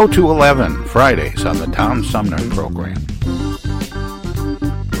right. Go to 11 Fridays on the Tom Sumner program.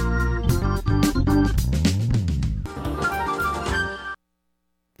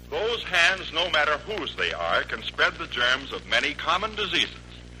 Those hands, no matter whose they are, can spread the germs of many common diseases.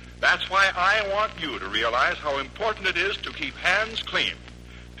 That's why I want you to realize how important it is to keep hands clean,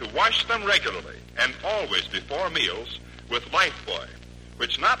 to wash them regularly and always before meals with Lifebuoy,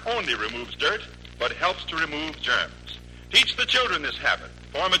 which not only removes dirt, but helps to remove germs. Teach the children this habit.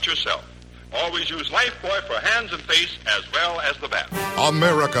 Form it yourself. Always use Lifebuoy for hands and face as well as the bath.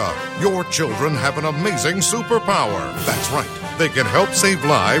 America, your children have an amazing superpower. That's right. They can help save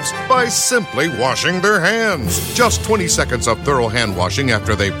lives by simply washing their hands. Just 20 seconds of thorough hand washing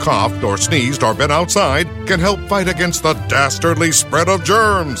after they've coughed or sneezed or been outside can help fight against the dastardly spread of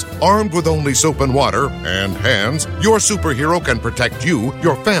germs. Armed with only soap and water and hands, your superhero can protect you,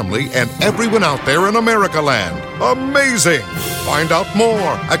 your family, and everyone out there in America land. Amazing! Find out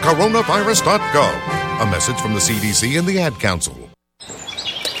more at coronavirus.gov. A message from the CDC and the Ad Council.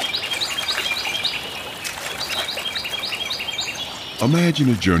 Imagine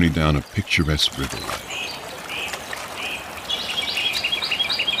a journey down a picturesque riverway.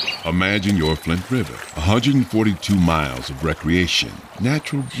 Imagine your Flint River, 142 miles of recreation,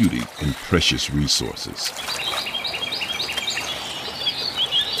 natural beauty, and precious resources.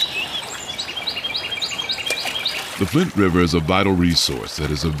 The Flint River is a vital resource that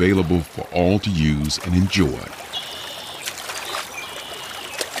is available for all to use and enjoy.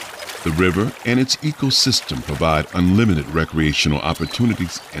 The river and its ecosystem provide unlimited recreational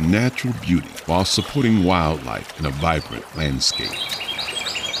opportunities and natural beauty while supporting wildlife in a vibrant landscape.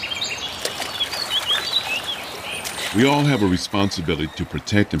 We all have a responsibility to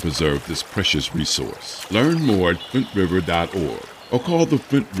protect and preserve this precious resource. Learn more at flintriver.org or call the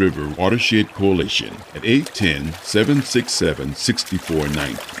Flint River Watershed Coalition at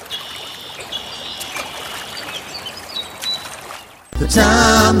 810-767-6490. The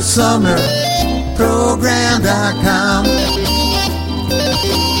Tom Sumner Program.com.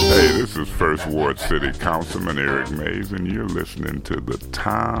 Hey, this is First Ward City Councilman Eric Mays, and you're listening to the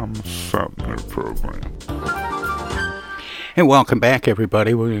Tom Sumner Program. And welcome back,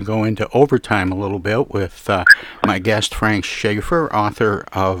 everybody. We're going to go into overtime a little bit with my guest, Frank Schaeffer, author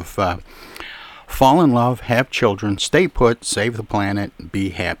of Fall in Love, Have Children, Stay Put, Save the Planet, Be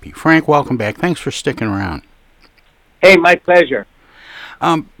Happy. Frank, welcome back. Thanks for sticking around. Hey, my pleasure.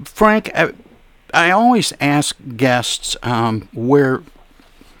 Frank, I always ask guests where,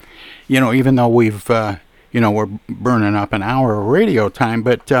 even though we've, we're burning up an hour of radio time,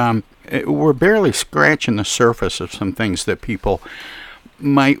 but we're barely scratching the surface of some things that people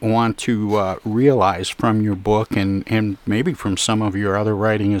might want to realize from your book and maybe from some of your other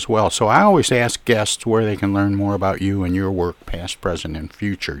writing as well. So I always ask guests where they can learn more about you and your work, past, present, and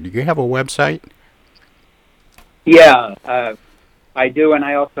future. Do you have a website? Yeah, I do, and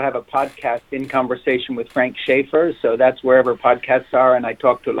I also have a podcast, In Conversation with Frank Schaeffer, so that's wherever podcasts are, and I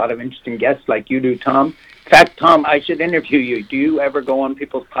talk to a lot of interesting guests like you do, Tom. In fact, Tom, I should interview you. Do you ever go on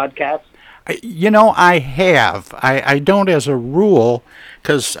people's podcasts? I have. I don't as a rule,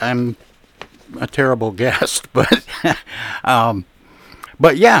 because I'm a terrible guest, but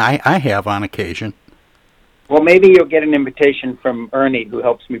yeah, I have on occasion. Well, maybe you'll get an invitation from Ernie, who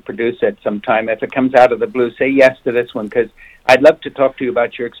helps me produce it sometime. If it comes out of the blue, say yes to this one, because I'd love to talk to you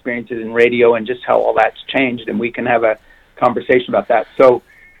about your experiences in radio and just how all that's changed, and we can have a conversation about that. So,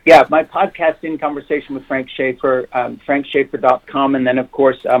 yeah, my podcast, In Conversation with Frank Schaeffer, frankschaeffer.com, and then, of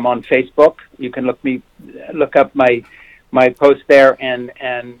course, I'm on Facebook. You can look up my post there and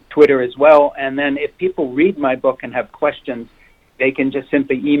Twitter as well. And then if people read my book and have questions, they can just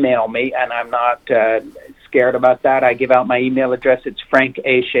simply email me, and I'm not scared about that. I give out my email address. It's Frank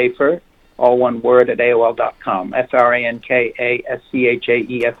A. Schaeffer, all one word, at AOL.com, FrankSchaeffer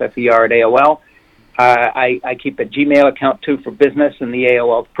at AOL. I keep a Gmail account, too, for business, and the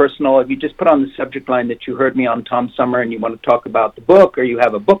AOL personal. If you just put on the subject line that you heard me on Tom Sumner and you want to talk about the book, or you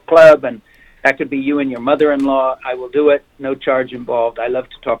have a book club, and that could be you and your mother-in-law, I will do it. No charge involved. I love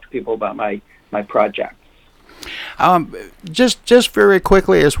to talk to people about my project. Just very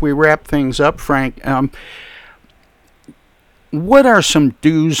quickly as we wrap things up, Frank, what are some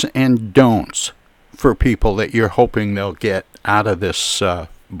do's and don'ts for people that you're hoping they'll get out of this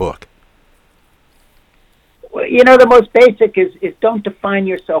book? Well, the most basic is don't define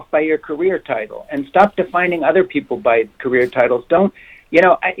yourself by your career title, and stop defining other people by career titles.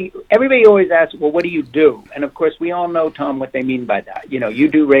 Everybody always asks, well, what do you do? And, of course, we all know, Tom, what they mean by that. You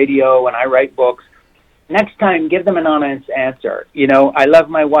do radio and I write books. Next time, give them an honest answer. I love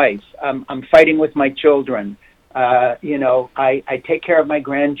my wife. I'm fighting with my children. I take care of my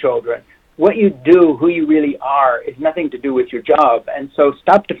grandchildren. What you do, who you really are, is nothing to do with your job. And so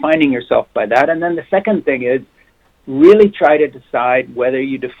stop defining yourself by that. And then the second thing is really try to decide whether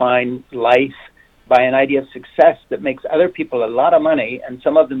you define life by an idea of success that makes other people a lot of money, and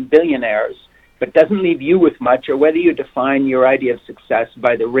some of them billionaires, but doesn't leave you with much, or whether you define your idea of success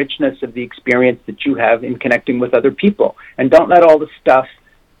by the richness of the experience that you have in connecting with other people. And don't let all the stuff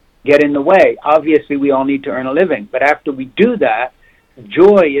get in the way. Obviously, we all need to earn a living, but after we do that,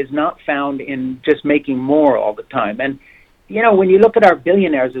 joy is not found in just making more all the time. And, when you look at our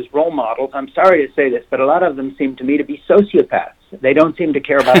billionaires as role models, I'm sorry to say this, but a lot of them seem to me to be sociopaths. They don't seem to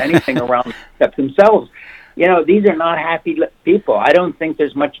care about anything around except themselves. These are not happy people. I don't think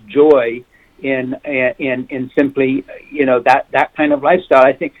there's much joy in simply, that kind of lifestyle.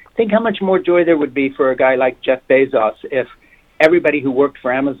 I think how much more joy there would be for a guy like Jeff Bezos if everybody who worked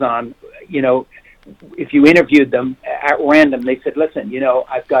for Amazon, if you interviewed them at random, they said, listen,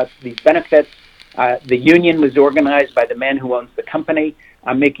 I've got these benefits. The union was organized by the man who owns the company.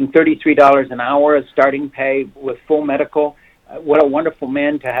 I'm making $33 an hour as starting pay with full medical. What a wonderful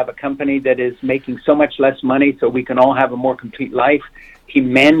man to have a company that is making so much less money so we can all have a more complete life. He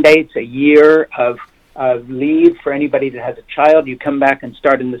mandates a year of leave for anybody that has a child. You come back and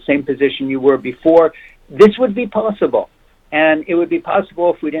start in the same position you were before. This would be possible. And it would be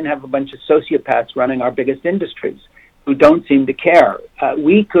possible if we didn't have a bunch of sociopaths running our biggest industries who don't seem to care.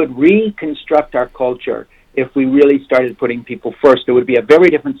 We could reconstruct our culture if we really started putting people first. It would be a very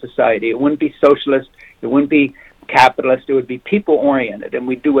different society. It wouldn't be socialist. It wouldn't be capitalist. It would be people-oriented, and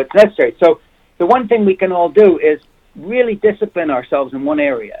we'd do what's necessary. So the one thing we can all do is really discipline ourselves in one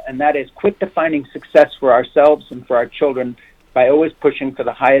area, and that is quit defining success for ourselves and for our children by always pushing for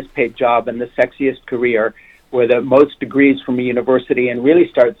the highest paid job and the sexiest career or the most degrees from a university, and really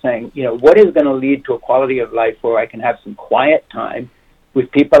start saying, what is going to lead to a quality of life where I can have some quiet time with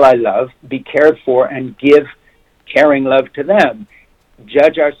people I love, be cared for, and give caring love to them.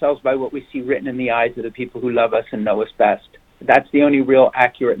 Judge ourselves by what we see written in the eyes of the people who love us and know us best. That's the only real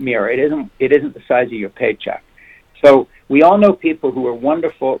accurate mirror. It isn't the size of your paycheck. So we all know people who are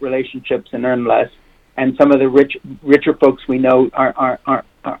wonderful at relationships and earn less, and some of the richer folks we know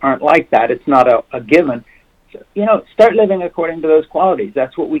aren't like that. It's not a given. So, start living according to those qualities.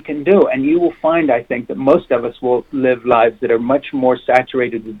 That's what we can do. And you will find, I think, that most of us will live lives that are much more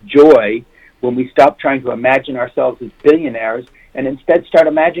saturated with joy when we stop trying to imagine ourselves as billionaires and instead start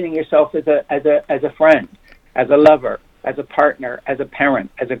imagining yourself as a friend, as a lover, as a partner, as a parent,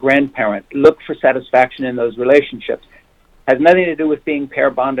 as a grandparent. Look for satisfaction in those relationships. Has nothing to do with being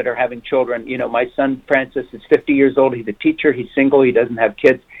pair bonded or having children. My son Francis is 50 years old. He's a teacher. He's single. He doesn't have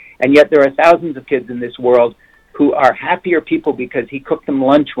kids. And yet there are thousands of kids in this world who are happier people because he cooked them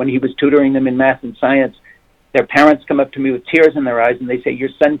lunch when he was tutoring them in math and science. Their parents come up to me with tears in their eyes and they say,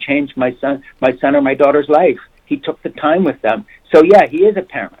 your son changed my son or my daughter's life. He took the time with them. So yeah, he is a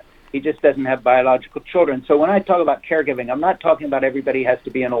parent. He just doesn't have biological children. So when I talk about caregiving, I'm not talking about everybody has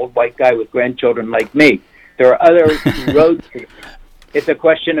to be an old white guy with grandchildren like me. There are other roads here. It's a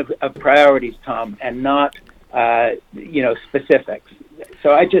question of priorities, Tom, and not specifics.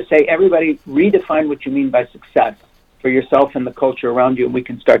 So I just say, everybody redefine what you mean by success for yourself and the culture around you, and we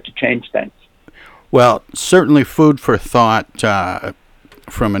can start to change things. Well, certainly food for thought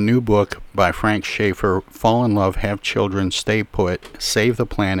from a new book by Frank Schaeffer, Fall in Love, Have Children, Stay Put, Save the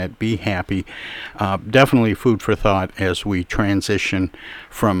Planet, Be Happy. Definitely food for thought as we transition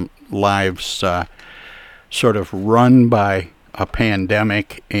from lives sort of run by a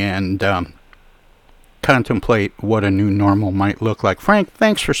pandemic and contemplate what a new normal might look like. Frank,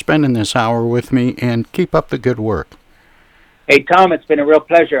 thanks for spending this hour with me, and keep up the good work. Hey, Tom, it's been a real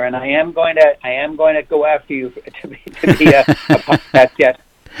pleasure, and I am going to go after you to be a podcast guest.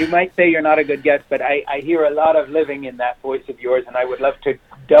 You might say you're not a good guest, but I hear a lot of living in that voice of yours, and I would love to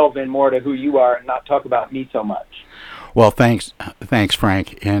delve in more to who you are and not talk about me so much. Well, thanks,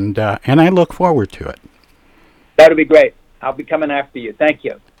 Frank, and I look forward to it. That'll be great. I'll be coming after you. Thank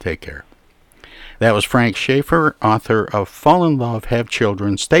you. Take care. That was Frank Schaeffer, author of Fall in Love, Have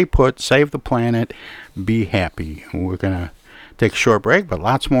Children, Stay Put, Save the Planet, Be Happy. We're going to take a short break, but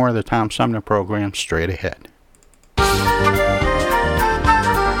lots more of the Tom Sumner program straight ahead.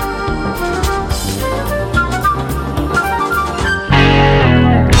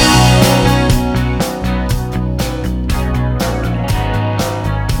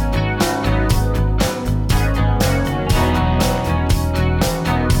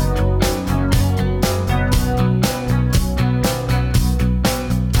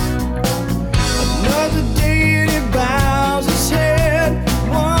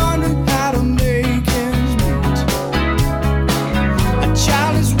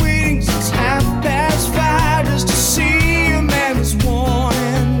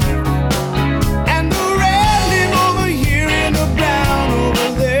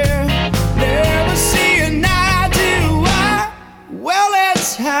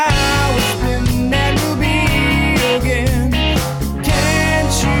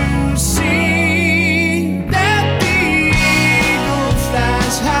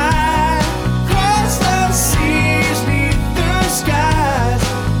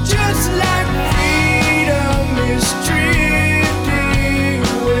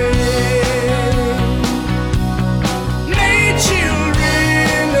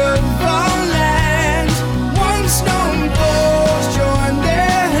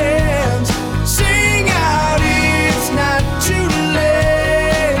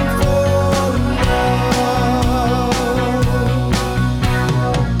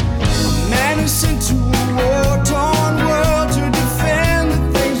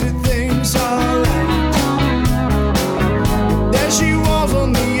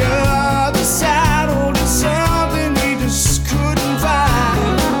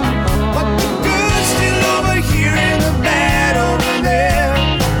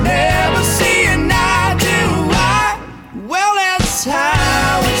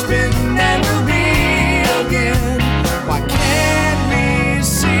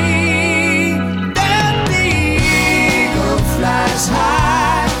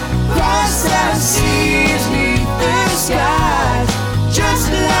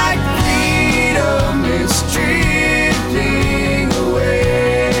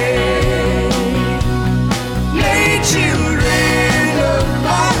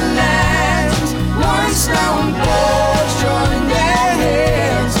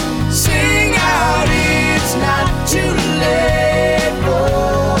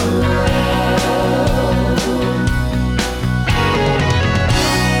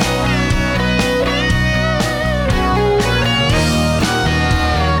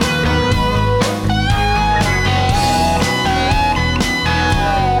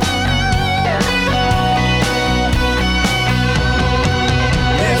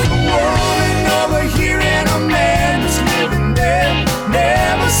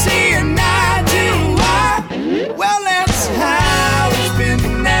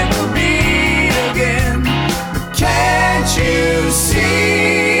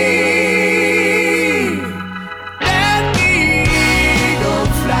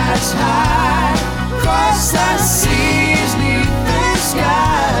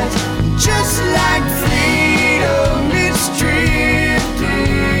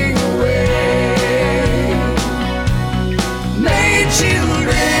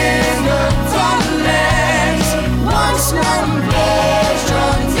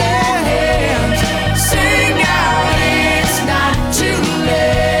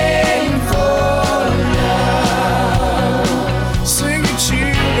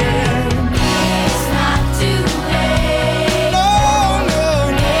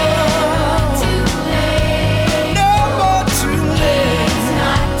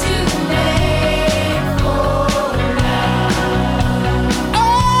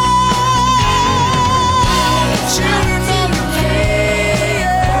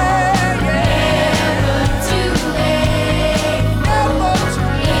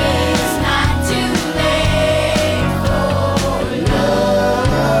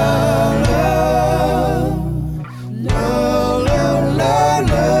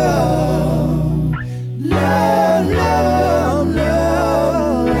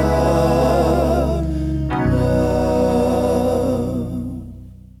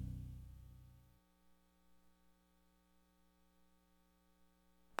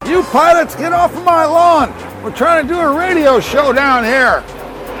 You pilots, get off of my lawn. We're trying to do a radio show down here.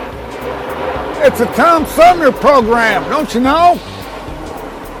 It's a Tom Sumner program, don't you know?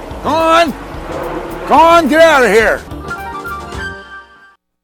 Go on, get out of here.